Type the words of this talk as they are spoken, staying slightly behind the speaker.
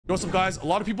What's up, guys? A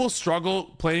lot of people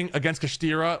struggle playing against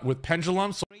Kashtira with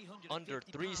pendulums. So under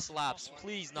 3 slaps,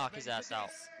 please knock his ass out.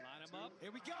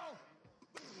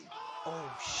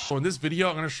 Oh shit. So in this video,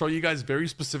 I'm going to show you guys very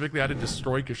specifically how to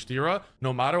destroy Kashtira,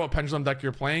 no matter what pendulum deck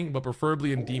you're playing, but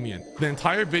preferably in Endymion. The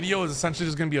entire video is essentially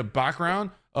just going to be a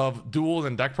background of Duel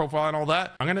and deck profile and all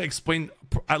that. I'm going to explain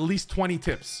at least 20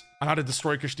 tips on how to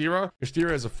destroy Kashtira.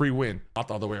 Kashtira is a free win, not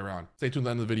the other way around. Stay tuned to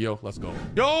the end of the video. Let's go.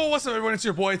 Yo, what's up, everyone? It's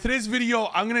your boy. Today's video,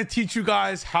 I'm going to teach you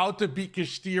guys how to beat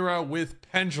Kashtira with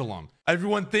Pendulum.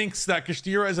 Everyone thinks that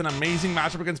Kashtira is an amazing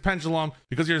matchup against Pendulum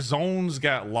because your zones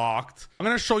get locked. I'm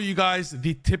going to show you guys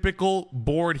the typical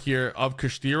board here of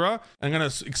Kashtira. I'm going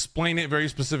to explain it very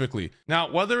specifically. Now,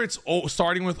 whether it's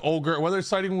starting with Ogre, whether it's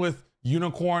starting with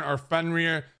Unicorn or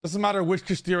Fenrir, doesn't matter which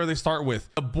Kashtira they start with,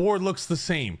 the board looks the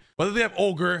same. Whether they have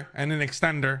Ogre and an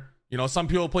extender, you know, some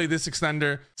people play this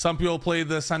extender, some people play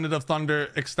the Ascendant of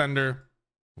Thunder extender,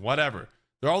 whatever.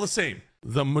 They're all the same.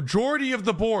 The majority of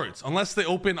the boards, unless they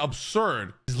open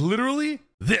absurd, is literally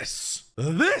this.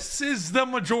 This is the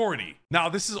majority. Now,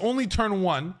 this is only turn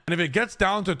 1. And if it gets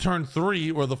down to turn 3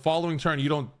 or the following turn, you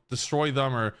don't destroy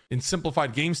them, or in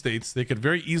simplified game states, they could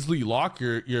very easily lock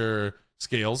your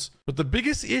scales. But the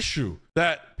biggest issue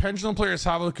that Pendulum players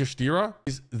have with Kashtira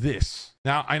is this.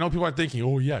 Now, I know people are thinking,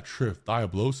 oh yeah, Trif,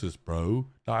 Diablosis, bro.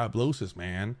 Diablosis,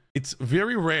 man. It's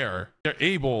very rare they're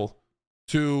able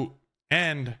to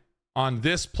end on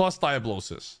this plus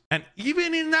Diablosis. And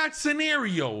even in that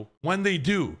scenario, when they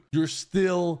do, you're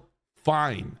still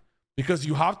fine, because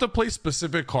you have to play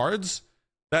specific cards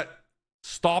that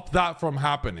stop that from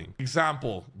happening.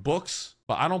 Example, books.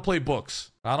 But I don't play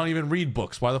books. I don't even read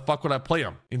books. Why the fuck would I play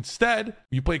them? Instead,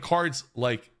 you play cards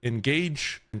like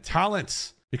Engage and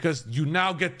Talents, because you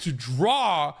now get to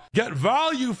draw, get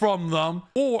value from them,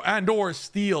 or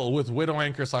steal with Widow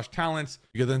Anchor / Talents.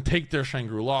 You can then take their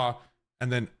Shangri-La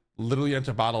and then literally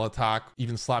enter battle attack,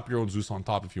 even slap your own Zeus on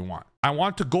top if you want. I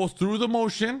want to go through the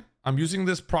motion. I'm using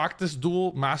this practice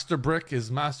duel. Master Brick is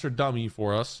master dummy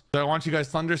for us. So I want you guys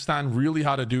to understand really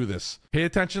how to do this. Pay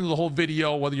attention to the whole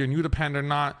video, whether you're new to Pend or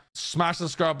not. Smash the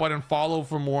subscribe button, follow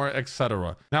for more,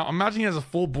 etc. Now, imagine he has a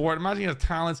full board. Imagine he has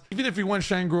talents. Even if he went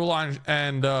Shangri-La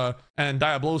and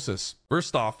Diablosis.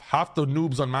 First off, half the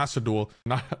noobs on Master Duel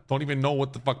don't even know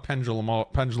what the fuck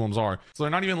pendulums are. So they're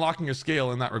not even locking your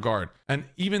scale in that regard. And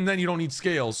even then, you don't need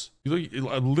scales.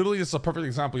 Literally, it's a perfect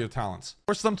example of your talents.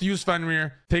 Force them to use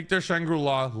Fenrir, take their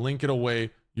Shangri-La, link it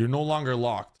away. You're no longer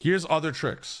locked. Here's other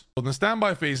tricks. So in the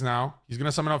standby phase now, he's going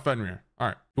to summon out Fenrir. All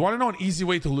right. You want to know an easy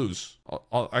way to lose?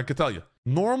 I could tell you.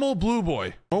 Normal Blue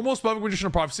Boy, normal Spellbook Magician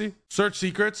of Prophecy, search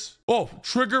secrets. Oh,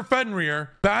 trigger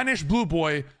Fenrir, banish Blue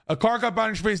Boy. A card got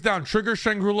banished face down. Trigger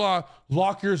Shangri-La,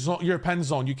 lock your pen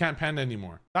zone. You can't pen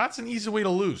anymore. That's an easy way to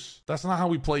lose. That's not how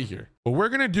we play here. What we're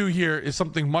gonna do here is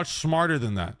something much smarter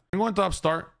than that. I'm going to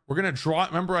upstart. We're gonna draw.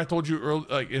 Remember, I told you earlier,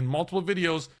 like in multiple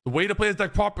videos, the way to play this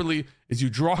deck properly is you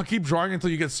keep drawing until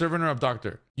you get Servant or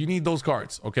Abductor. You need those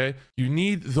cards, okay? You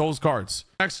need those cards.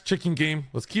 Next chicken game.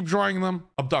 Let's keep drawing them.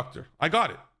 Abductor. I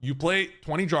got it. You play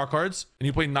 20 draw cards and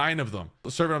you play 9 of them.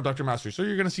 Servant, Abductor, Mastery. So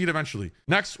you're going to see it eventually.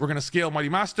 Next, we're going to scale Mighty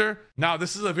Master. Now,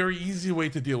 this is a very easy way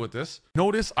to deal with this.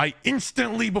 Notice I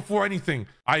instantly, before anything,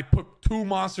 I put 2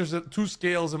 monsters, 2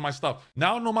 scales in my stuff.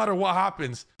 Now, no matter what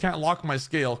happens, can't lock my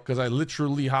scale because I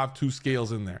literally have 2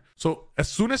 scales in there. So as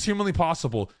soon as humanly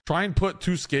possible, try and put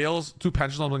 2 scales, 2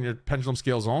 pendulums on your pendulum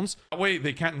scale zones. That way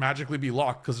they can't magically be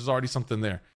locked because there's already something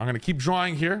there. I'm going to keep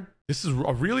drawing here. This is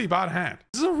a really bad hand.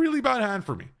 This is a really bad hand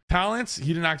for me. Talents, he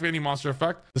didn't activate any monster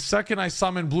effect. The second I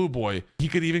summon Blue Boy, he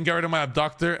could even get rid of my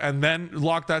Abductor and then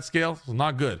lock that scale. So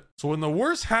not good. So in the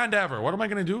worst hand ever, what am I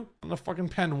going to do? I'm going to fucking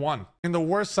pen 1. In the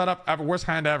worst setup ever, worst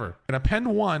hand ever. I'm going to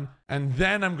pen 1 and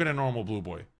then I'm going to normal Blue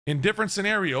Boy. In different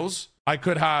scenarios, I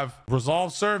could have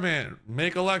Resolve Servant,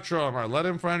 make Electrum, or let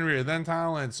him Fenrir, then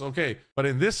Talents. Okay. But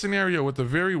in this scenario, with the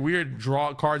very weird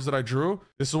draw cards that I drew,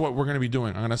 this is what we're going to be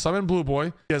doing. I'm going to summon Blue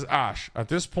Boy. He has Ash. At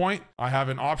this point, I have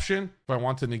an option if I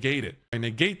want to negate it. I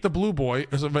negate the Blue Boy,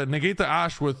 if I negate the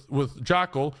Ash with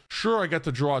Jackal. Sure, I get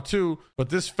to draw 2, but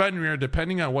this Fenrir,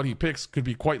 depending on what he picks, could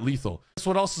be quite lethal. Guess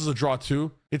what else is a draw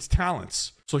 2? It's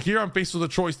Talents. So here I'm faced with a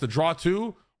choice to draw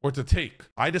 2 or to take.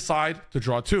 I decide to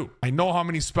draw 2. I know how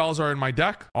many spells are in my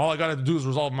deck. All I gotta do is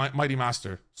resolve Mighty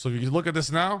Master. So if you look at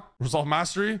this now, resolve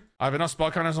Mastery. I have enough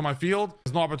spell counters on my field.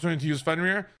 There's no opportunity to use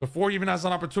Fenrir. Before he even has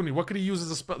an opportunity, what could he use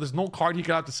as a spell? There's no card he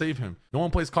could have to save him. No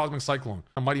one plays Cosmic Cyclone.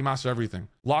 I Mighty Master everything.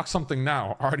 Lock something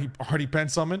now. Already pen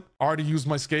summon. Already used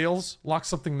my scales. Lock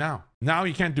something now. Now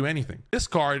he can't do anything. This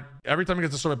card, every time it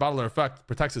gets destroyed by battle or effect,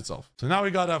 protects itself. So now we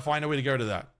gotta find a way to get rid of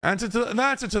that. And the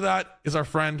answer to that is our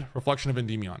friend, Reflection of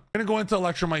Endymion. I'm gonna go into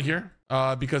Electrumite here.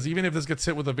 because even if this gets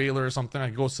hit with a Veiler or something, I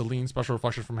can go Celine, special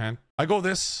reflection from hand. I go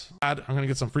this, I'm gonna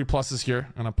get some free pluses here.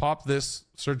 I'm gonna pop this,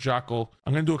 Sir Jackal.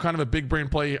 I'm gonna do a kind of a big brain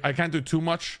play. I can't do too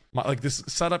much. Like this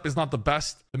setup is not the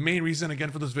best. The main reason again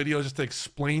for this video is just to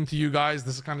explain to you guys.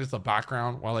 This is kind of just a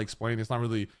background while I explain. It's not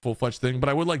really full-fledged thing, but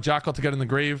I would like Jackal to get in the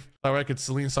grave. That way I could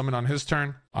Celine summon on his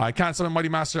turn. I can't summon Mighty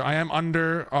Master. I am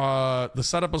under. The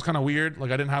setup was kind of weird.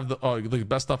 Like I didn't have the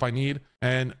best stuff I need,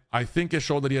 and I think it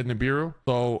showed that he had Nibiru.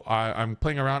 So I'm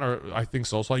playing around, or I think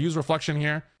so. So I use Reflection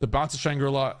here to bounce a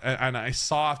Shangri-La, and I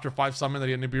saw after 5 summon that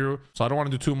he had Nibiru, so I don't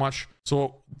want to do too much.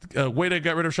 So a way to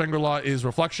get rid of Shangri-La is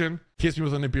Reflection. Hits me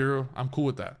with a Nibiru. I'm cool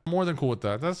with that. More than cool with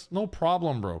that. That's no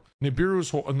problem, bro.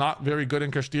 Nibiru's not very good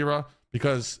in Kashtira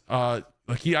because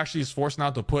like he actually is forced now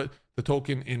to put the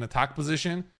token in attack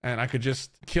position, and I could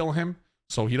just kill him.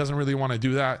 So he doesn't really want to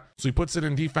do that. So he puts it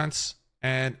in defense.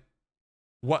 And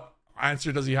what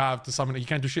answer does he have to summon it? He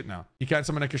can't do shit now. He can't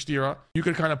summon a Kashtira. You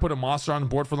could kind of put a monster on the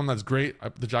board for them. That's great.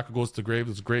 The Jackal goes to grave.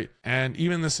 That's great. And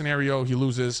even in this scenario, he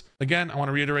loses. Again, I want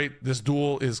to reiterate, this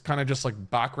duel is kind of just like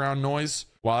background noise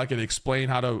while I could explain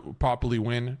how to properly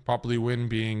win. Properly win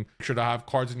being, make sure to have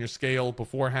cards in your scale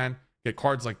beforehand. Get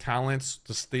cards like Talents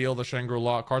to steal the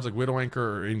Shangri-La, cards like Widow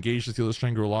Anchor or Engage to steal the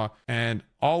Shangri-La. And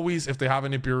always, if they have a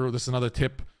Nibiru, this is another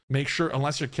tip, make sure,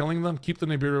 unless you're killing them, keep the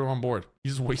Nibiru on board. He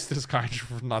just wasted his Kaiju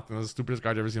for nothing. That's the stupidest Kaiju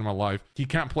I've ever seen in my life. He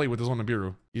can't play with his own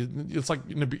Nibiru. It's like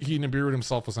he Nibiru'd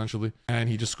himself, essentially. And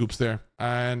he just scoops there.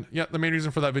 And yeah, the main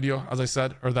reason for that video, as I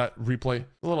said, or that replay,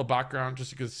 a little background, just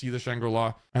so you can see the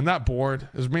Shangri-La. And that board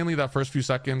is mainly that first few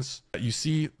seconds. You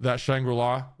see that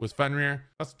Shangri-La with Fenrir.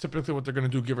 That's typically what they're going to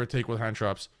do, give or take, with hand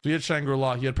traps. So he had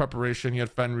Shangri-La, he had Preparation, he had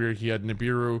Fenrir, he had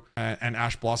Nibiru, and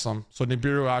Ash Blossom. So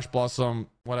Nibiru, Ash Blossom,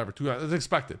 whatever, it's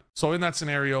expected. So in that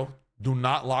scenario, do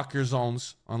not lock your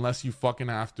zones unless you fucking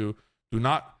have to. Do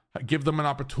not give them an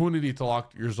opportunity to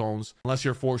lock your zones unless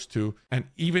you're forced to. And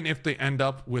even if they end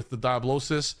up with the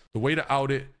Diablosis, the way to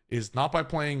out it is not by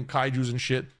playing Kaijus and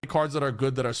shit. Cards that are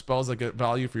good, that are spells that get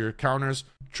value for your counters.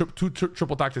 Two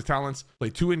triple tactic talents. Play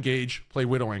 2 Engage, play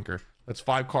Widow Anchor. That's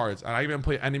 5 cards. And I even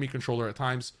play Enemy Controller at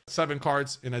times. 7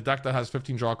 cards in a deck that has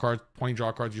 15 draw cards, 20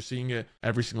 draw cards. You're seeing it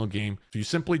every single game. So you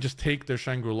simply just take their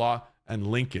Shangri-La and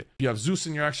link it. If you have Zeus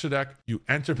in your extra deck, you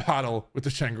enter battle with the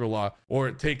Shangri-La,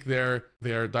 or take their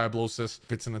Diablosis,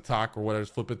 if it's an attack or whatever,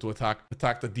 flip it to attack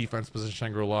the defense position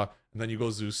Shangri-La, and then you go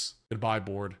Zeus, goodbye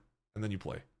board, and then you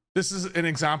play. This is an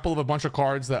example of a bunch of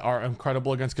cards that are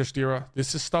incredible against Kashtira.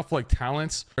 This is stuff like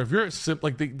Talents. If you're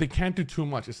like, they can't do too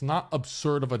much. It's not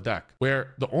absurd of a deck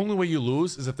where the only way you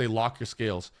lose is if they lock your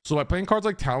scales. So by playing cards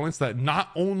like Talents that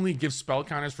not only give spell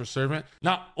counters for Servant,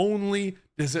 not only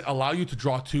does it allow you to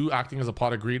draw 2 acting as a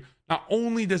Pot of Greed, not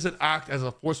only does it act as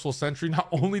a Forceful Sentry, not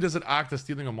only does it act as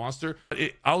stealing a monster, but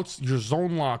it outs your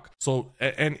zone lock. So,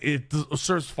 and it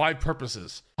serves 5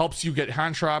 purposes. Helps you get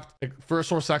hand trapped.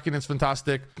 First or second, it's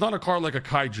fantastic. It's not a card like a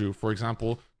Kaiju, for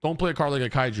example. Don't play a card like a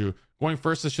Kaiju. Going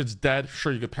first, this shit's dead.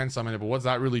 Sure, you could pen summon it, but what does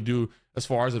that really do as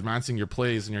far as advancing your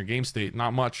plays and your game state?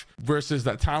 Not much. Versus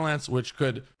that Talents, which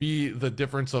could be the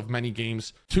difference of many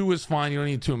games. 2 is fine. You don't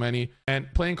need too many.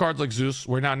 And playing cards like Zeus,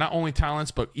 where now not only Talents,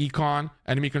 but Econ,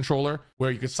 Enemy Controller, where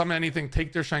you could summon anything,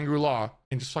 take their Shangri-La,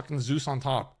 and just fucking Zeus on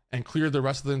top and clear the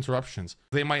rest of the interruptions.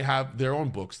 They might have their own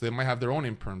books. They might have their own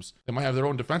imperms. They might have their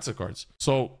own defensive cards.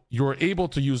 So you're able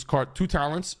to use 2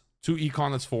 Talents, 2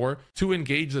 Econ, that's 4, 2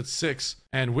 Engage, that's 6,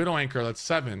 and Widow Anchor, that's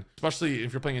 7. Especially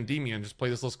if you're playing Endymion, just play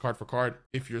this list card for card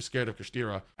if you're scared of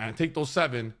Kashtira. And take those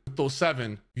 7. With those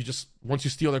 7, you just, once you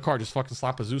steal their card, just fucking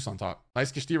slap a Zeus on top.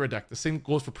 Nice Kashtira deck. The same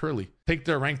goes for Pearly. Take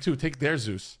their rank 2, take their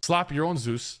Zeus. Slap your own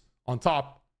Zeus on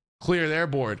top, clear their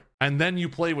board, and then you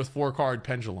play with 4-card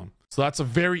Pendulum. So that's a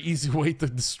very easy way to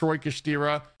destroy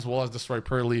Kashtira as well as destroy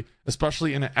Pearly,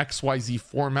 especially in an XYZ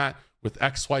format with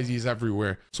XYZs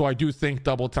everywhere. So I do think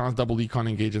double Talents, double Econ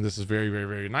Engage, and this is very, very,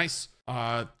 very nice.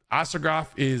 Astrograph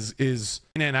is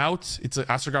in and out.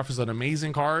 Astrograph is an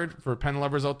amazing card for pen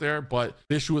lovers out there, but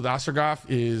the issue with Astrograph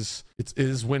is it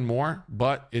is win more,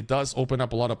 but it does open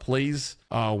up a lot of plays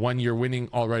when you're winning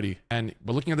already. And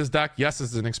but looking at this deck, yes,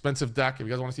 it's an expensive deck. If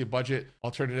you guys want to see a budget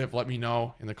alternative, let me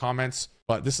know in the comments.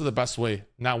 But this is the best way.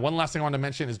 Now, one last thing I want to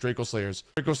mention is Draco Slayers.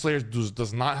 Draco Slayers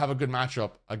does not have a good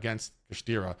matchup against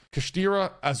Kashtira.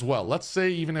 Kashtira as well. Let's say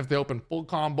even if they open full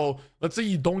combo, let's say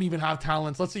you don't even have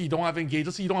Talents, let's say you don't have Engage,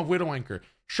 let's say you don't have Widow Anchor.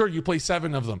 Sure, you play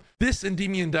 7 of them. This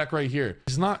Endymion deck right here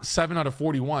is not 7 out of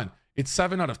 41. It's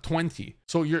 7 out of 20.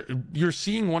 So you're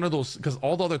seeing one of those, because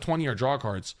all the other 20 are draw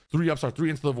cards. 3 Upstart,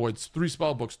 3 Into the Voids, 3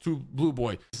 Spellbooks, 2 Blue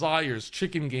Boy, Desires,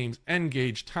 Chicken Games,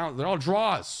 Engage, Talent. They're all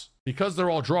draws. because they're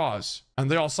all draws and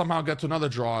they all somehow get to another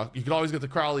draw. You could always get the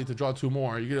Crowley to draw 2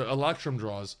 more. You get Electrum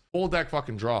draws. Whole deck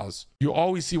fucking draws. You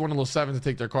always see one of those 7 to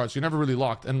take their cards. So you're never really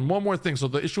locked. And one more thing. So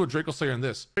the issue with Draco Slayer in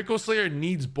this, Draco Slayer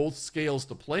needs both scales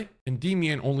to play, and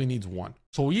Endymion only needs 1.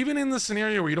 So even in the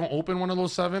scenario where you don't open one of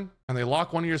those 7 and they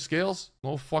lock one of your scales,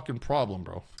 no fucking problem,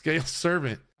 bro. Scale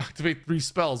Servant, activate 3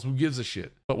 spells. Who gives a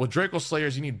shit? But with Draco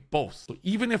Slayers, you need both. So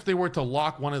even if they were to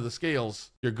lock one of the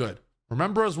scales, you're good.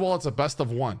 Remember as well, it's a best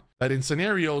of 1. That in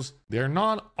scenarios, they're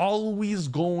not always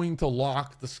going to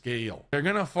lock the scale. They're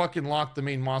gonna fucking lock the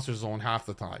main monster zone half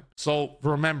the time. So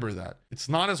remember that. It's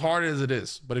not as hard as it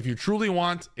is. But if you truly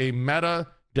want a meta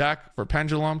deck for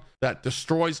Pendulum that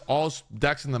destroys all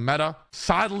decks in the meta,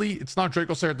 sadly, it's not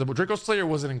Draco Slayer. The Draco Slayer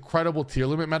was an incredible tier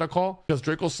limit meta call because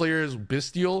Draco Slayer's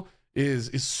Bestial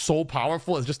is so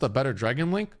powerful. It's just a better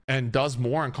Dragon Link and does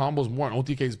more and combos more and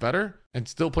OTKs better and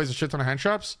still plays a shit ton of hand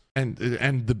traps, and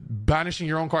the banishing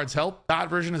your own cards help. That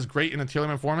version is great in a tier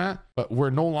limit format, but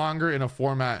we're no longer in a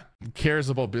format that cares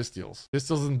about Bestials.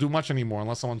 Bestials doesn't do much anymore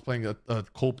unless someone's playing a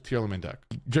Cope tier limit deck.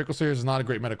 Draco Slayers is not a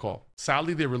great meta call.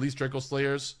 Sadly, they released Draco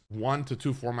Slayers 1 to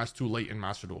 2 formats too late in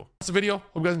Master Duel. That's the video.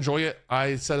 Hope you guys enjoy it.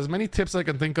 I said as many tips as I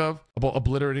can think of about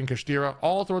obliterating Kashtira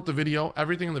all throughout the video.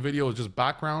 Everything in the video is just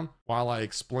background while I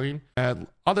explain. And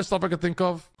other stuff I could think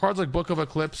of, cards like Book of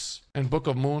Eclipse and Book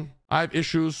of Moon, I have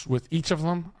issues with each of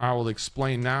them. I will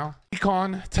explain now.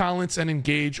 Econ, Talents, and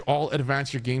Engage all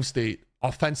advance your game state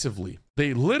offensively.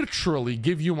 They literally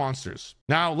give you monsters.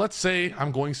 Now, let's say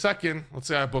I'm going second. Let's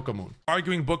say I have Book of Moon.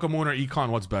 Arguing Book of Moon or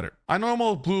Econ, what's better? I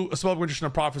normal blue, a spell Magician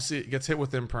of Prophecy gets hit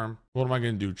with Imperm. What am I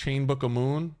going to do? Chain Book of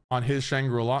Moon on his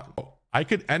Shangri-La? Oh, I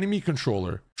could enemy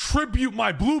controller, tribute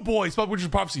my blue boy, spell Magician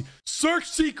of Prophecy, search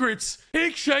secrets,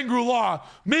 take Shangri-La,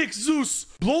 make Zeus,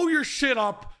 blow your shit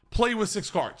up, play with 6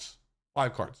 cards.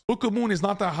 5 cards. Book of Moon is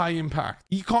not that high impact.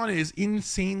 Econ is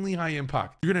insanely high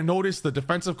impact. You're going to notice the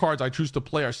defensive cards I choose to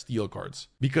play are steal cards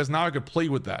because now I could play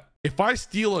with that. If I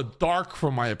steal a dark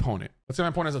from my opponent, let's say my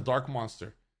opponent has a dark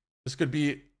monster. This could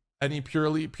be any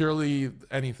purely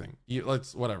anything.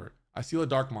 Let's whatever. I steal a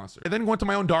dark monster. I then go into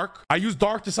my own dark. I use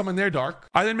dark to summon their dark.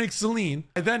 I then make Selene.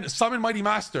 I then summon Mighty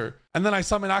Master. And then I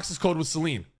summon Access Code with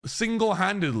Selene.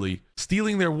 Single-handedly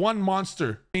stealing their 1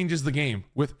 monster changes the game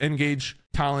with Engage,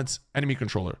 Talents, Enemy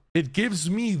Controller. It gives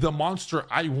me the monster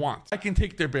I want. I can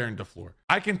take their Baron to floor.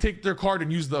 I can take their card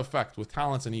and use the effect with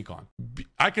Talents and Econ.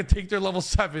 I can take their level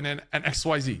 7 and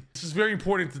XYZ. This is very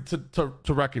important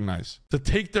to recognize. To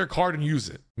take their card and use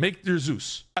it. Make their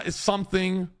Zeus. That is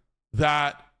something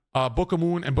that Book of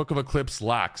Moon and Book of Eclipse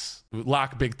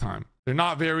lack big time. They're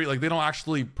not very, like, they don't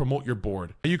actually promote your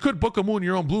board. And you could Book of Moon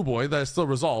your own blue boy that still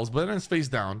resolves, but then it's face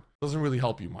down. Doesn't really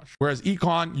help you much. Whereas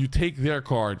Econ, you take their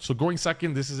card. So going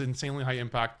second, this is insanely high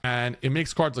impact. And it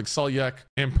makes cards like Selyak,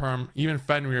 Imperm, even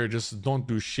Fenrir just don't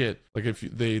do shit. Like if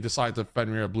they decide to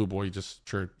Fenrir a blue boy, just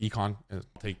sure, Econ,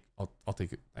 I'll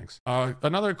take it. Thanks.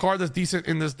 Another card that's decent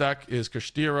in this deck is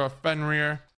Kashtira,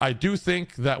 Fenrir. I do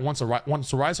think that once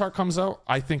Rise Heart comes out,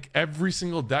 I think every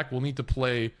single deck will need to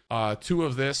play 2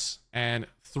 of this and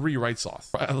 3 Right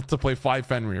Soth to play 5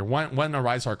 Fenrir when a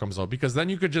Rise Heart comes out, because then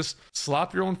you could just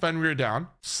slap your own Fenrir down,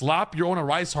 slap your own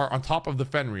Rise Heart on top of the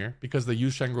Fenrir because they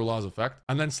use Shangri-La's effect,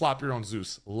 and then slap your own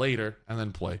Zeus later and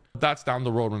then play. That's down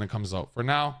the road when it comes out. For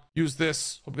now, use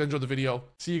this. Hope you guys enjoyed the video.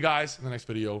 See you guys in the next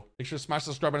video. Make sure to smash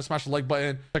the subscribe button, smash the like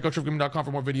button. Check out trifgaming.com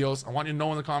for more videos. I want you to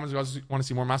know in the comments if you guys want to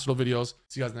see more Master Duel videos.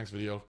 See you guys in the next video.